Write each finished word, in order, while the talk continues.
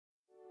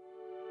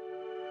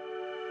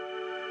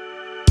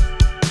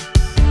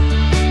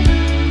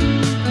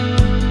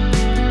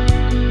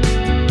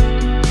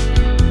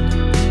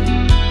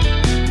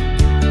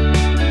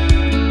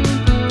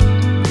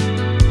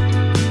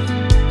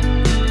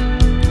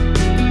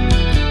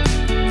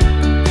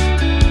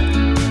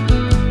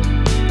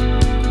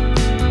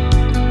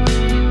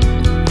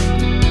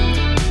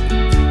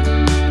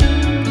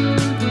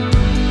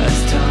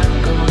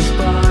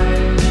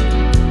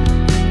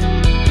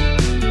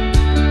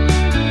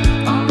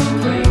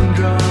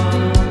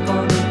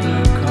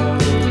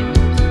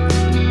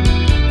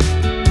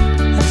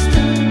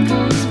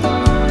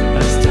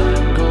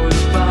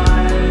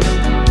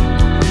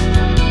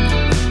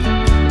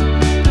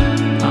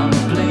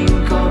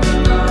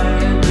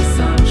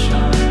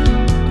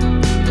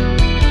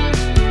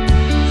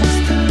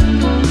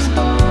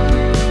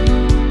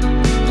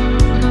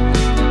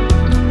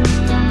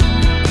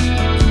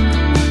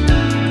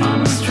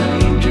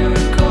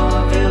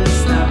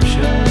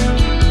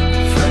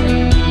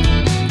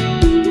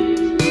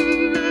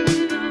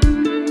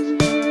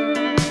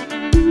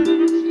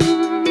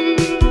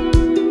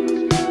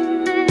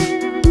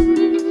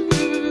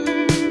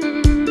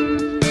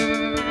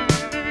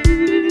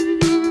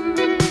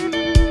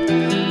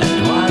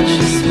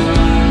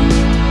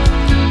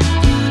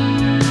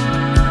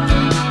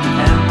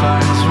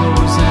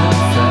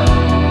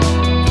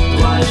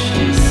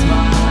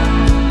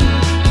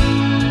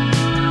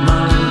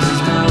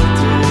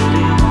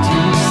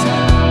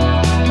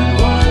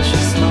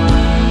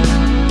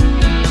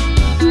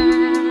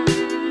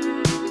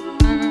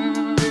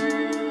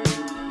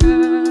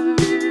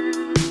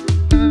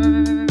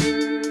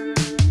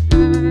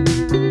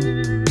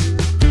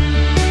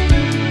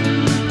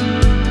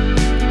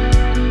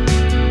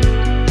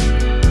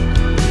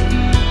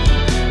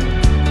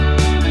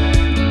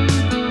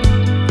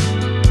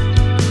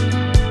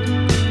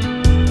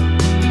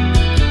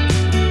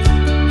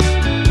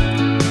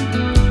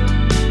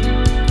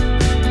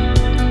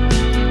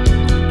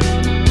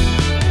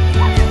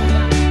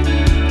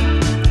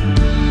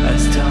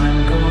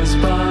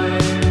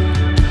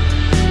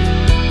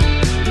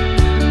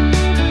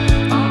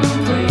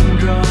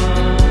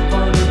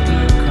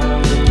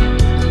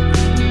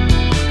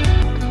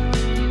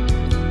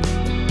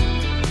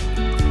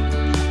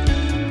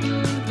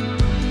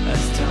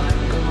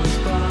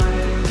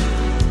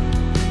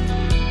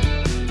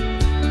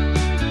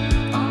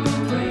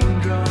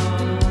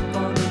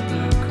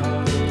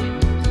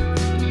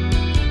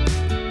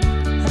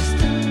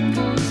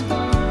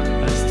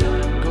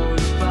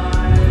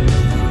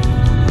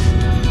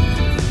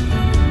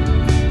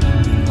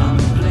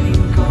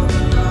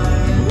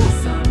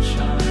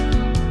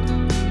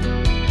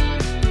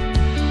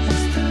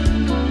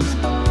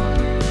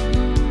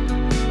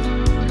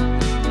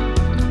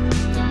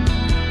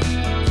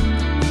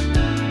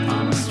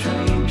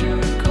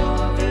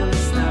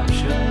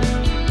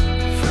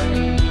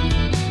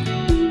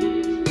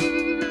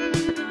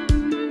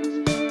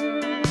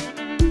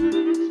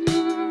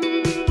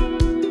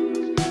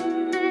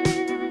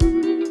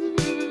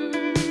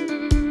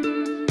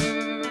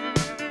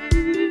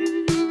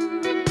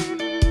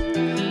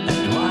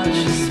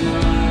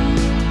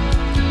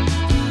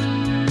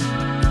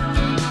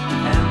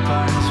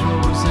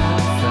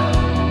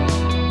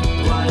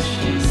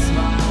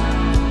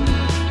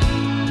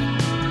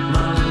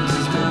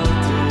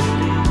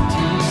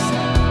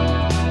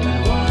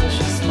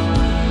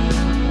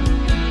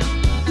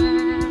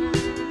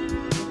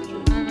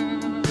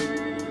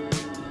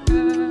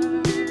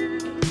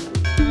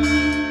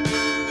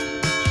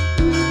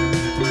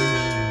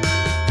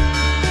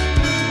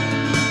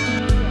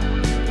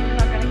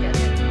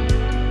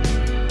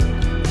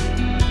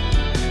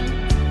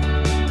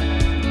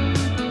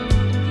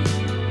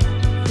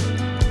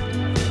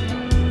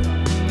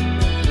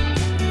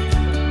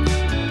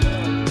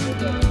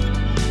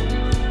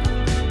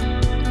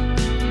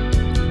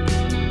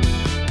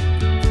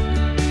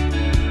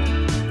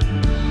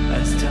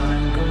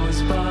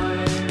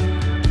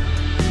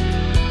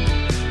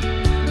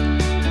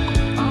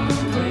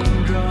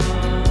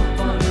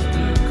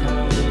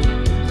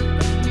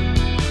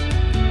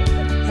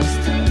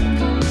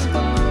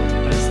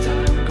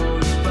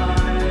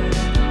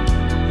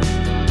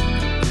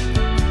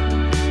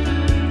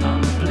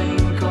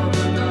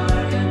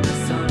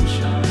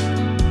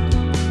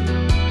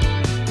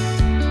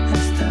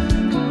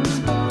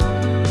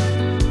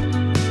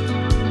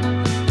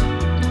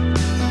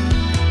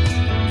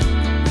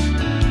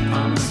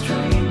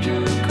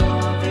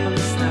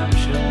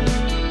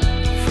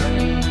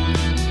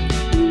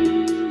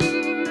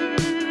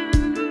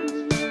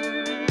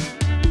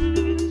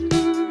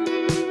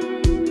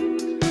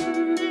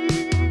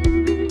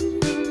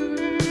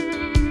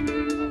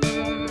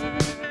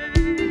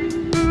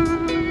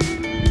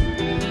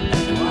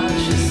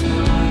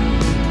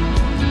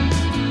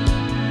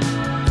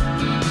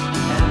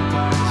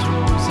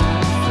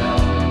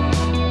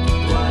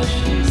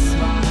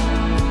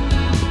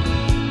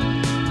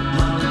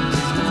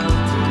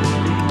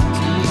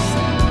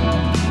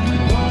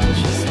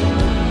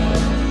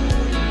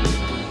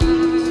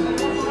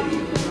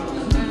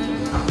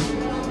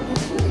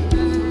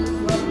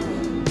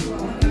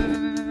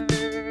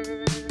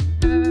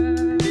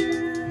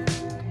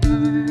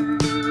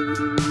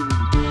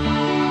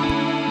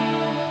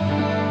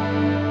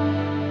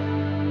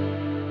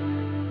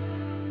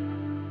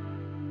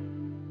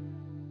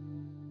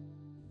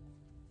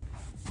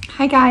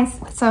Hi guys,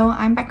 so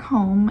I'm back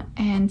home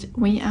and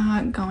we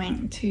are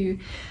going to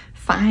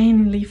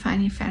finally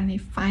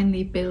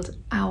build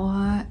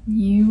our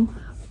new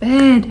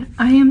bed.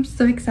 I am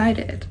so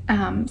excited.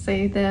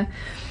 So the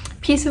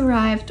piece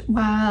arrived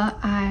while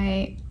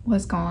I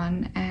was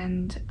gone,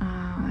 and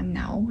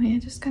now we're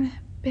just gonna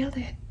build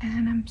it,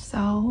 and I'm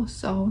so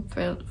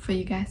thrilled for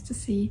you guys to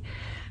see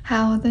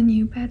how the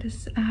new bed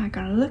is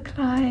gonna look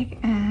like.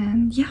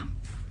 And yeah,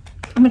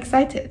 I'm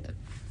excited.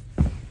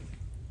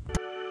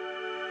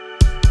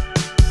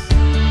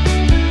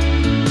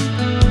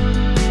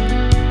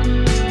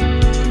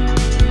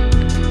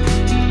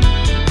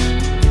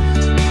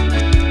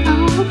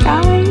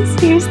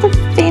 Here's the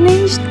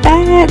finished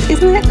bed.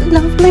 Isn't it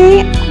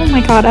lovely? Oh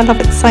my god, I love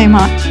it so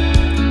much.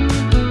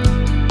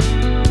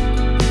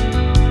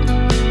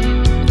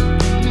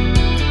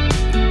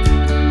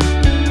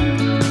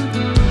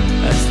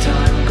 As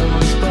time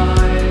goes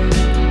by,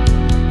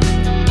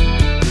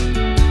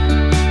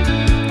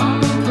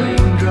 I'm a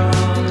raindrop.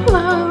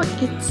 Hello,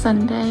 it's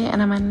Sunday and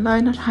I'm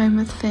alone at home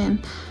with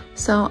Finn.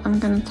 So I'm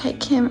gonna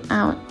take him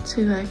out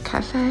to a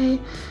cafe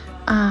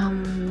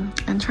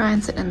and try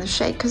and sit in the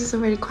shade because it's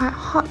already quite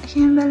hot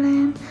here in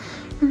Berlin.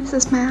 And this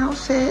is my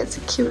outfit. It's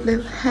a cute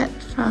little hat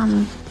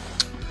from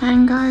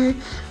Mango.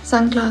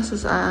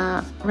 Sunglasses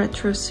are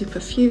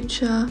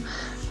retrosuperfuture.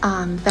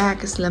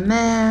 Bag is La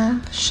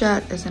Mer.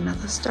 Shirt is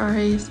Another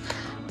Stories.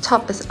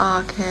 Top is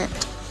Arket.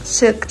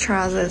 Silk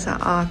trousers are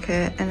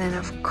Arket. And then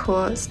of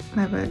course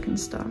my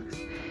Birkenstocks.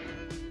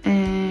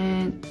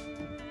 And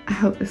I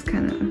hope this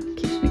kind of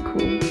keeps me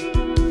cool.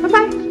 Bye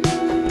bye.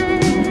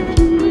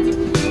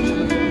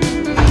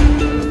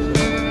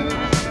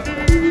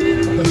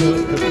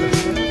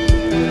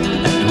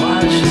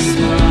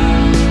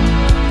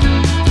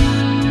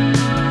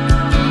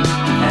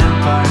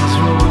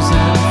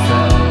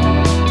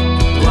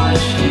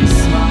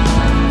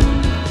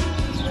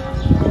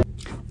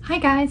 Hi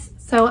guys,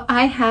 so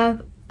I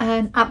have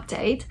an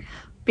update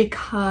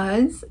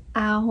because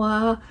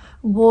our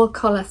wall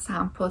color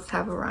samples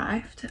have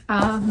arrived.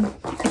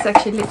 It's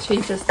actually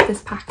literally just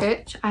this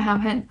package. I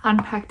haven't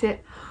unpacked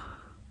it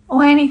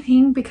or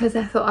anything because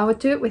I thought I would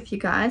do it with you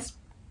guys.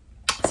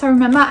 So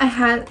remember, I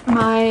had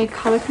my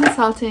color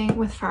consulting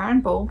with Farah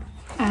and Ball,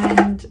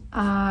 and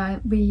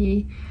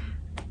we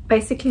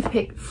basically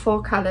picked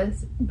 4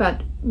 colors,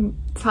 but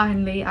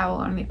finally I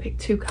will only pick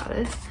 2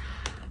 colors.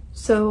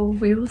 So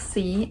we will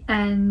see.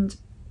 And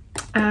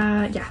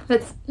yeah,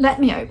 let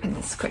me open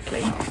this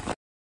quickly.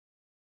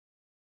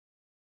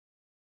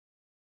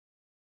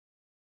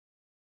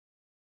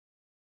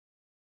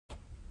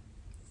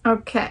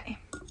 Okay.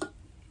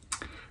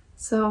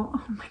 So,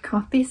 oh my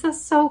god, these are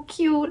so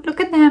cute. Look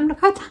at them.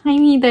 Look how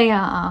tiny they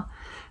are.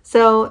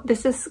 So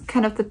this is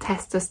kind of the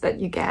testers that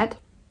you get.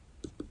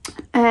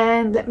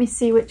 And let me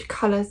see which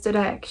colors did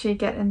I actually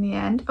get in the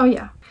end. Oh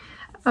yeah.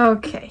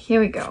 Okay,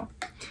 here we go.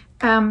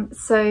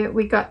 So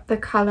we got the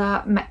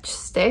color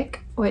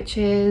Matchstick, which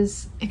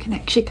is, you can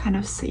actually kind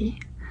of see.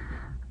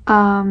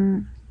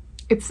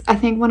 It's, I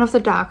think, one of the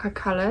darker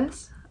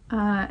colors.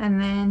 And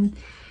then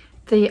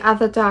the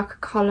other darker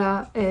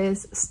color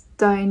is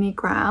Stony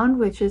Ground,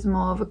 which is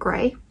more of a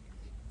grey,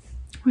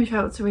 which I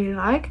also really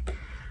like.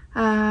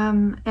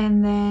 And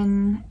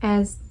then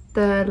as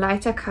the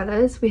lighter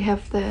colors, we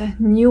have the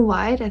New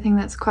White. I think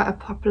that's quite a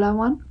popular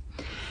one.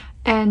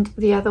 And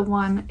the other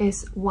one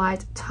is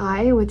White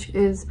Tie, which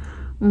is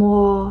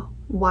more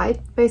white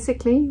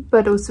basically,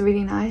 but also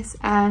really nice.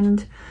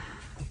 And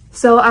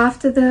so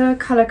after the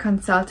color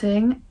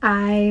consulting,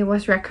 I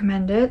was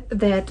recommended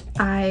that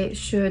I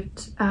should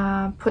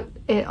put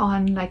it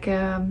on like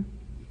a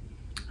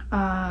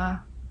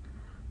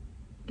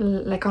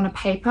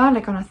paper,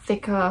 like on a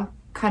thicker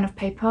kind of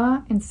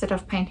paper, instead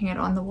of painting it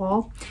on the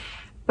wall.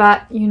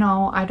 But you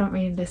know, I don't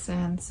really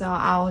listen, so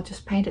I'll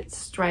just paint it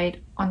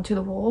straight onto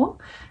the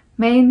wall,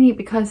 mainly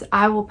because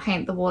I will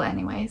paint the wall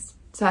anyways.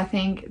 So I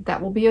think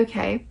that will be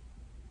okay,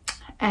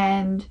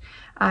 and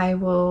I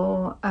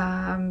will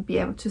be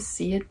able to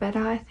see it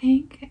better, I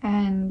think,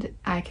 and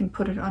I can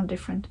put it on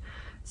different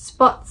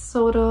spots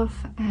sort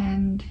of.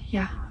 And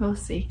yeah, we'll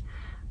see.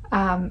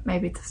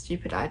 Maybe it's a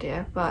stupid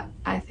idea, but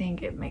I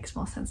think it makes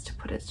more sense to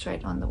put it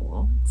straight on the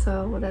wall.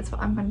 So that's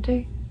what I'm going to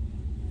do.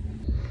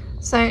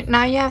 So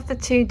now you have the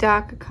 2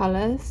 darker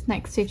colors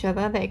next to each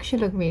other. They actually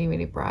look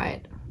really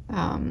bright.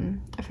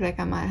 I feel like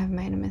I might have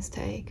made a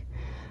mistake.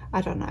 I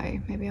don't know,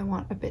 maybe I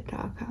want a bit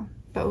darker,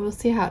 but we'll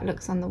see how it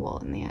looks on the wall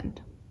in the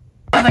end.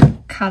 The other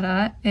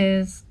color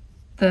is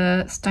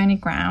the Stony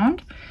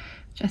Ground,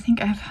 which I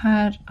think I've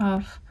heard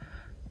of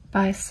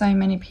by so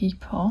many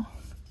people.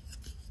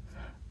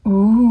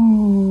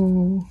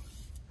 Ooh.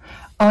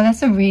 Oh,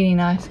 that's a really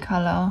nice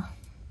color.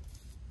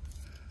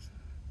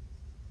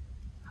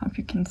 Hope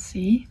you can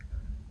see.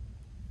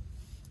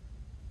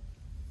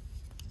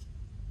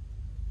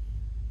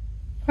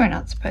 We're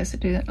not supposed to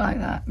do it like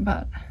that,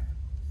 but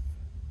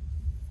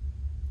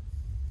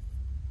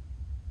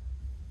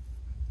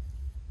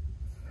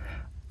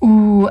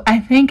ooh, I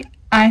think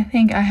I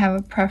have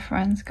a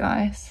preference,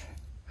 guys.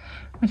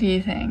 What do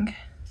you think?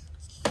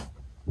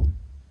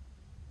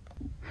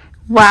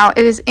 Wow,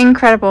 it is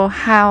incredible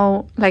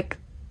how like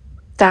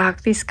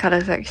dark these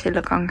colors actually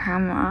look on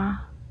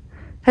camera.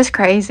 That's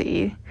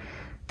crazy.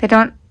 They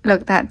don't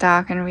look that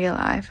dark in real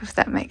life, if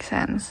that makes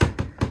sense.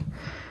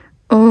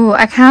 Oh,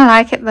 I kind of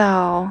like it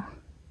though.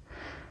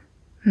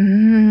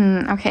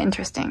 Okay,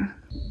 interesting.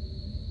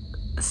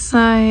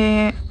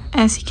 So,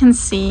 as you can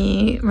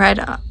see right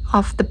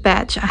off the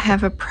bat, I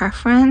have a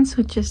preference,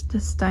 which is the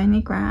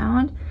stony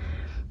ground.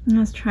 And I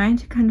was trying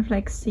to kind of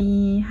like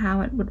see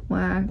how it would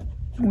work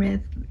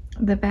with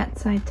the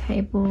bedside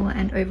table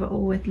and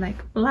overall with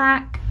like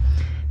black,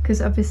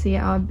 because obviously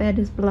our bed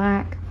is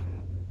black,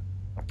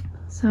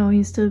 so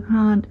you still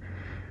can't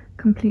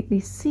completely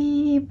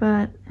see,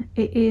 but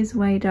it is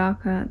way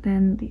darker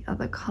than the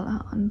other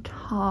color on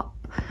top.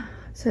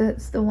 So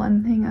that's the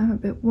one thing I'm a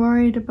bit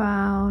worried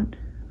about.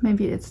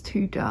 Maybe it's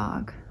too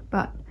dark,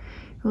 but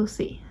we'll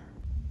see.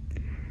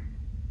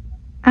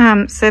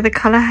 So the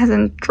color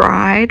hasn't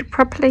dried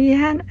properly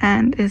yet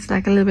and is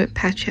like a little bit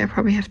patchy. I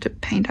probably have to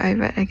paint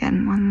over it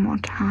again one more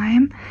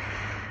time,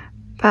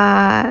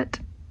 but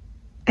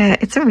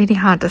it's a really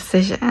hard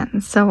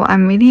decision, so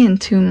I'm really in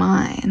two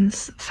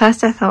minds.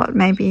 First I thought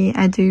maybe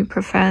I do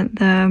prefer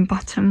the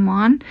bottom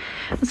one.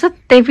 Also,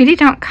 they really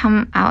don't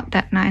come out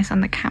that nice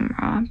on the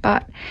camera,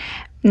 but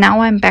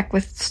now I'm back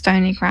with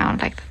stony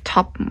ground, like the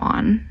top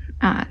one,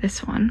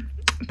 this one,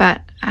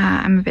 but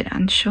I'm a bit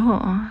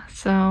unsure,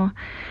 so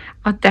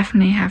I'll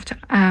definitely have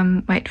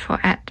to wait for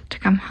Ed to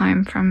come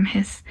home from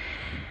his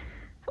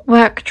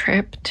work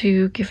trip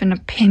to give an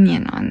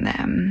opinion on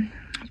them.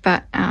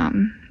 But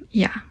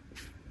yeah.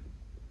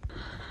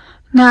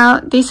 Now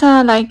these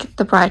are like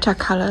the brighter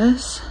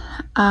colors,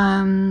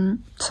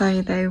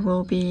 so they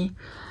will be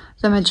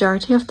the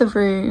majority of the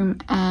room,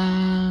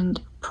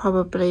 and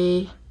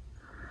probably,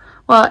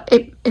 well,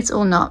 it's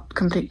all not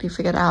completely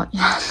figured out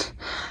yet,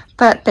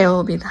 but they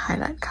will be the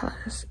highlight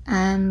colors.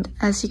 And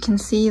as you can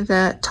see,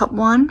 the top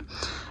one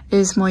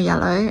is more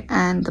yellow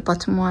and the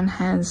bottom one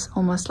has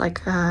almost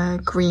like a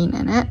green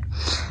in it,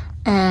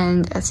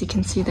 and as you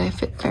can see, they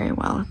fit very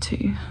well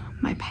to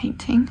my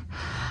painting.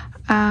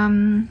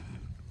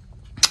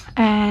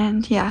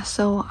 And yeah,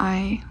 so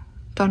I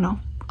don't know,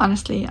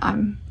 honestly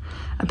I'm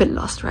a bit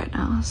lost right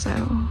now,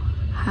 so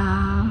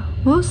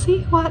we'll see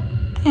what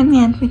in the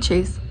end we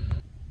choose.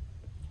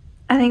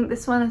 I think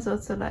this one is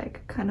also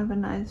like kind of a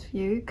nice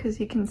view because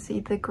you can see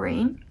the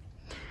green,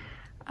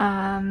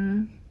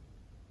 and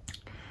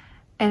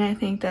I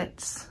think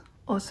that's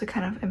also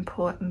kind of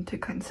important to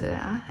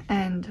consider.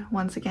 And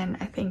once again,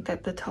 I think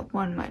that the top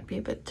one might be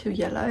a bit too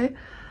yellow.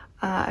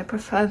 I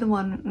prefer the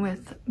one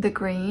with the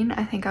green.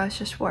 I think I was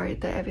just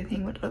worried that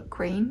everything would look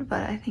green,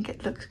 but I think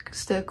it looks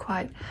still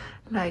quite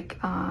like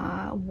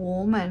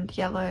warm and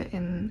yellow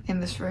in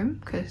this room,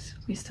 because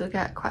we still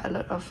get quite a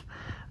lot of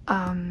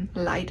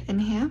light in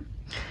here.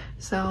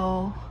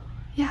 So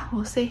yeah,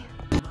 we'll see.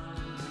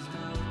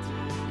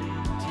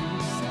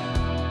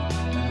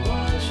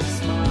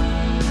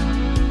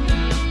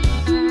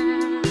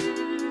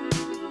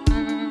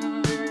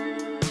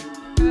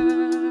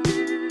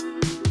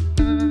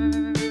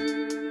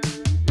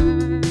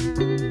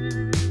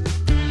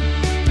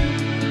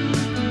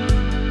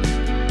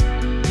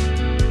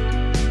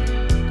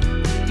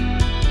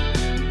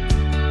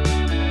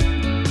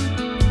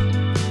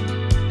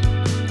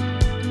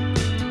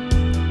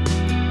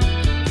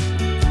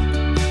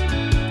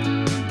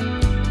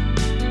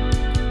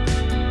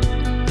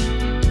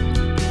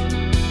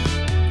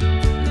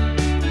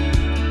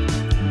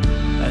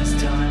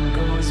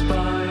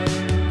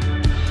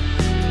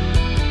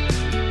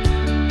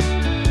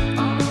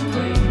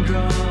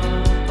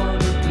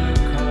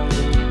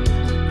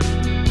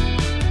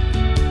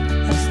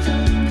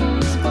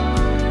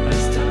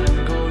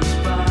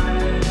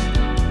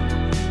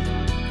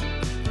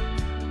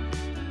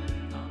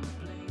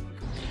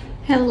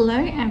 Hello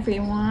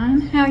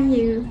everyone, how are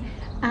you?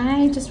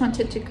 I just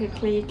wanted to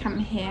quickly come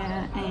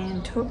here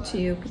and talk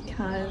to you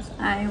because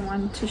I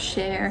want to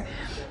share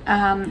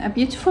a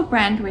beautiful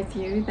brand with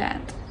you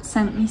that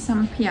sent me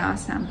some PR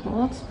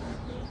samples.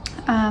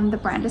 The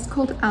brand is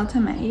called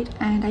Ultimate,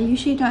 and I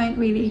usually don't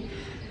really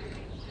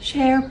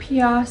share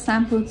PR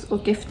samples or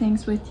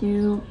giftings with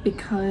you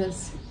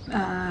because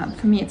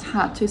for me it's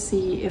hard to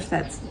see if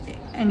that's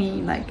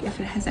any, like,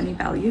 if it has any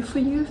value for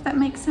you, if that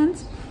makes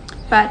sense.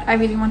 But I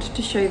really wanted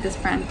to show you this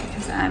brand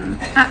because I'm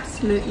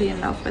absolutely in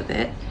love with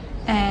it,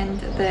 and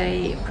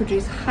they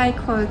produce high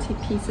quality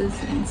pieces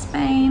in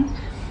Spain,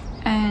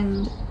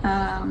 and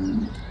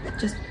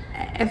just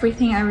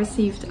everything I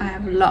received I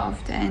have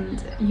loved.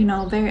 And you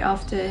know, very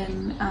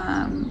often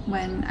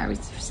when I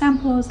receive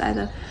samples,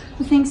 either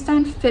the things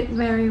don't fit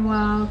very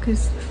well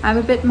because I have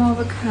a bit more of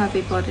a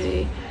curvy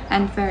body,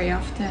 and very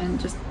often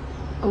just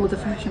all the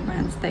fashion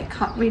brands, they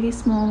cut really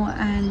small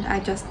and I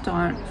just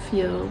don't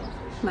feel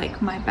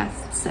like my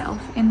best self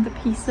in the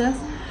pieces.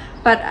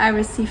 But I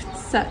received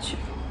such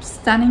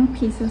stunning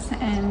pieces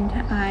and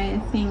I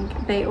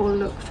think they all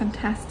look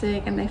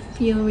fantastic and they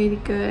feel really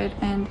good,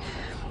 and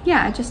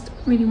yeah, I just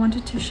really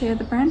wanted to share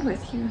the brand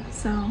with you.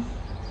 So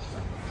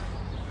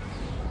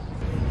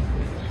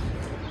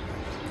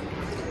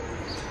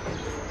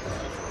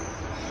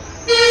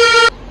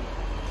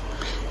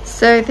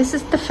So this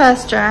is the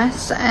first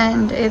dress,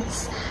 and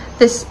it's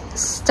this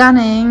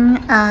stunning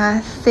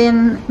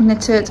thin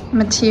knitted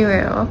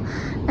material,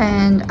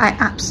 and I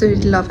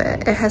absolutely love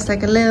it. It has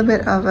like a little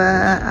bit of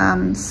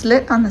a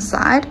slit on the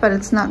side, but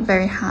it's not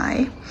very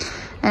high,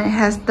 and it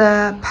has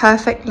the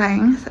perfect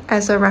length.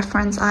 As a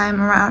reference, I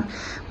am around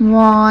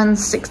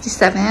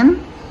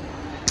 167,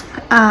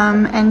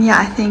 and yeah,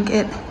 I think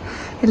it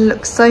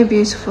looks so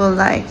beautiful.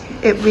 Like,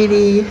 it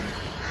really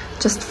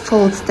just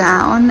folds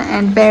down,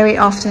 and very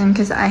often,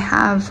 because I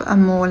have a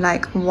more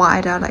like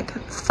wider like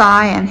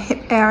thigh and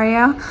hip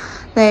area,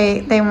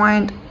 they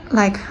won't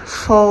like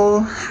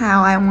fall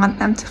how I want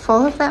them to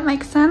fall, if that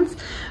makes sense.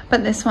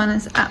 But this one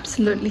is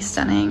absolutely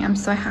stunning. I'm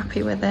so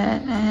happy with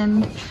it,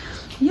 and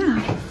yeah.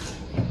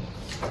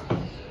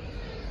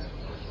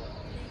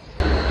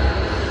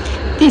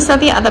 These are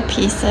the other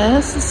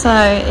pieces. So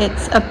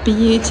it's a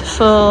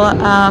beautiful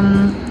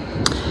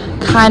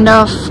kind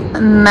of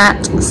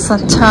matte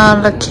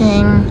satin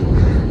looking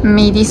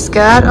midi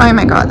skirt. Oh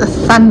my god, the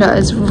thunder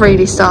is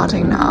really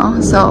starting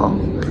now, so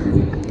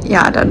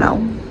yeah, I don't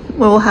know.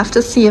 We'll have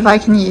to see if I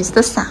can use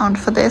the sound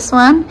for this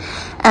one.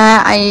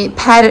 I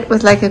paired it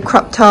with like a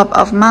crop top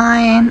of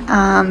mine,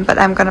 but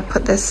I'm gonna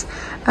put this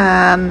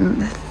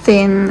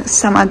thin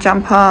summer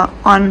jumper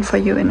on for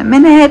you in a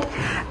minute.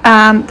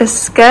 The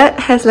skirt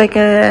has like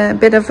a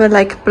bit of a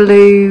like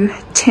blue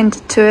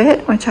tint to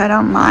it, which I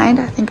don't mind.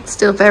 I think it's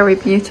still very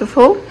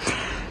beautiful.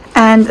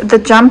 And the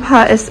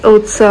jumper is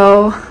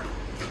also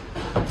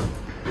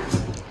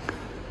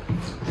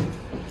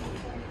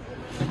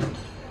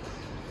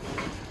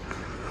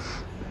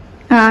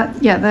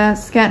yeah, the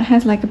skirt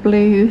has like a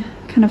blue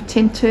kind of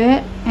tint to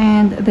it,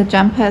 and the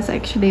jumper is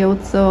actually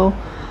also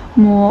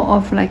more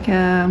of like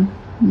a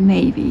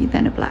navy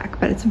than a black,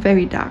 but it's a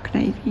very dark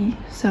navy,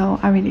 so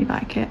I really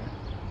like it.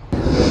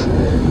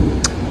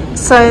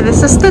 So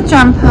this is the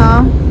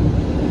jumper.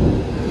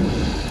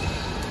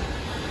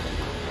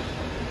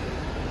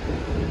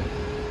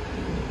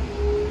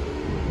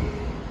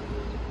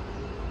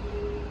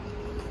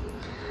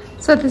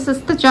 So this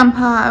is the jumper.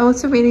 I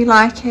also really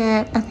like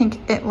it. I think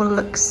it will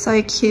look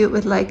so cute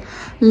with like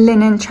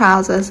linen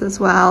trousers as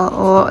well,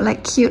 or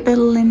like cute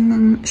little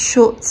linen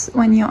shorts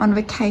when you're on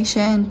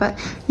vacation, but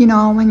you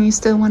know, when you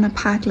still want to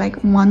pack like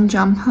one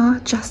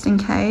jumper just in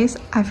case,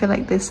 I feel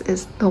like this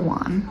is the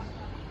one.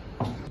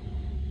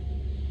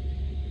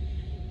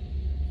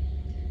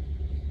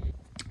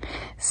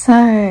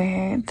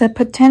 So the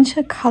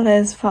potential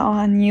colors for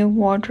our new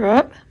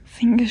wardrobe,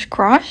 fingers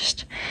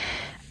crossed,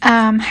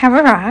 have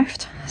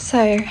arrived.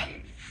 So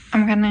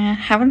I'm gonna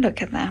have a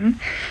look at them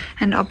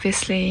and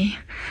obviously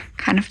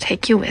kind of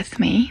take you with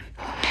me.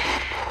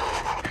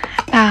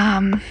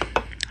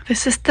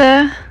 This is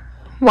the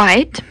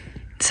white,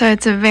 so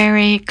it's a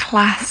very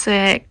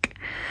classic,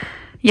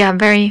 yeah,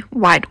 very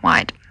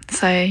white.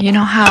 So you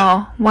know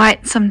how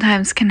white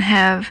sometimes can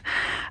have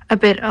a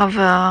bit of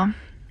a,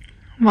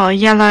 well,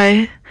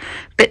 yellow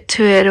bit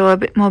to it, or a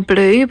bit more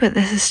blue, but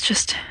this is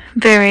just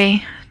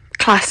very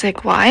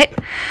classic white,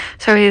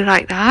 so I really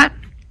like that.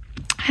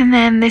 And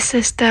then this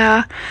is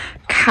the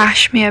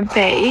cashmere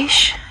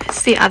beige.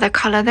 It's the other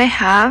color they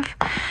have,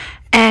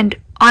 and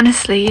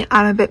honestly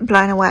I'm a bit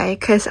blown away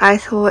because I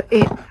thought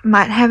it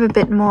might have a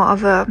bit more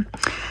of a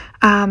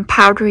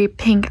powdery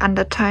pink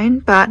undertone,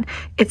 but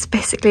it's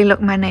basically, look,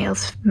 my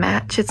nails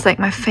match. It's like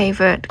my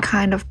favorite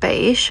kind of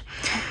beige.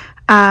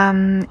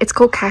 It's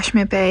called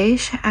cashmere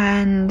beige,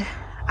 and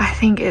I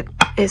think it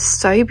is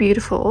so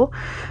beautiful.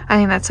 I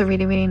think that's a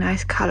really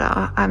nice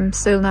color. I'm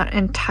still not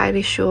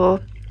entirely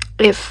sure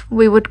if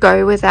we would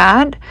go with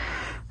that,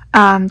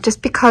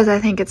 just because I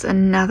think it's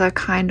another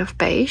kind of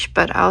beige,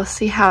 but I'll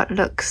see how it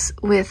looks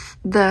with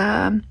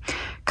the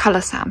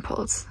color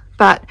samples.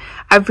 But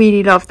I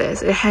really love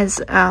this. It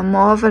has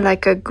more of a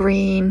like a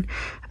green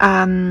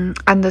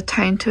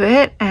undertone to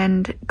it,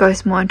 and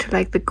goes more into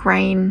like the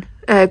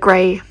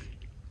grey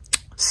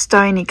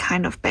stony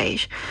kind of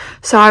beige,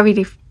 so I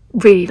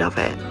really love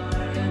it.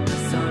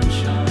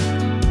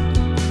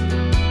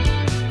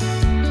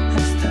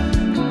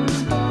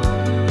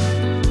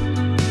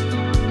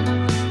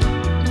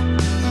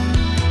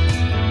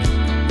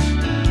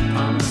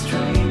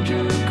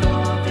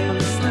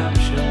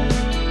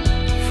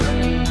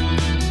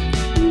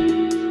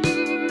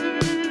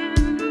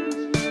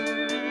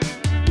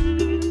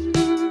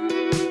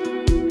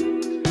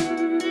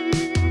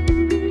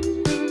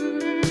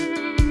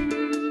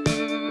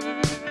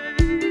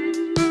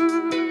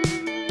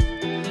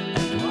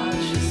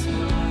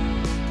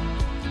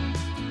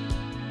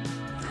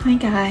 Hi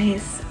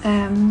guys,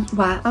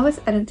 while I was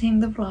editing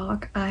the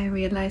vlog, I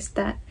realized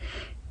that,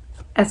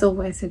 as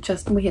always, it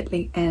just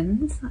weirdly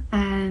ends,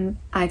 and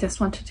I just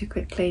wanted to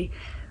quickly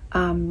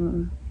I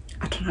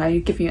don't know,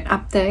 give you an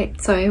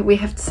update. So we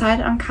have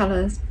decided on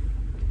colors,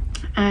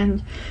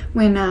 and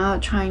we're now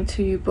trying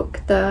to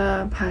book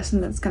the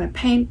person that's going to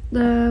paint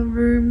the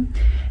room,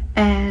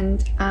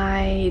 and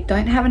I I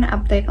don't have an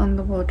update on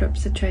the wardrobe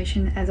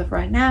situation as of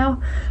right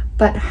now,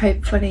 but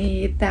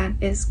hopefully that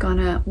is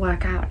gonna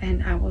work out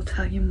and I will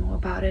tell you more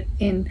about it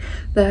in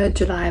the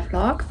July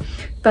vlog.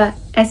 But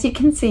as you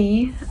can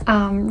see,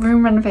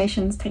 room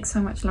renovations take so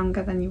much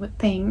longer than you would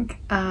think,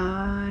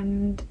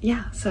 and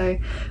yeah, so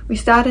we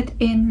started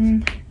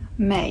in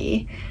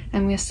May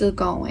and we're still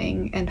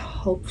going, and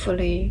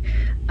hopefully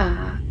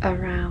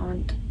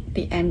around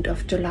the end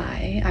of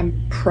July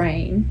I'm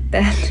praying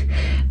that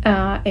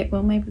it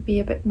will maybe be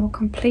a bit more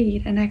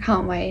complete, and I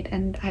can't wait.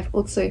 And I've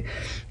also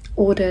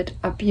ordered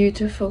a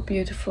beautiful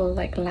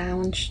like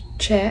lounge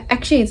chair.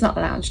 Actually, it's not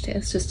a lounge chair,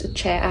 it's just a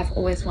chair I've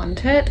always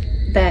wanted,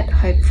 that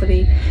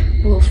hopefully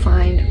will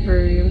find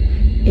room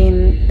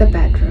in the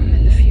bedroom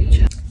in the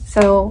future.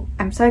 So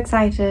I'm so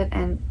excited,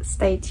 and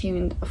stay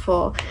tuned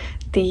for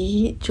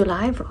the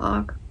July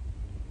vlog.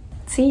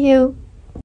 See you!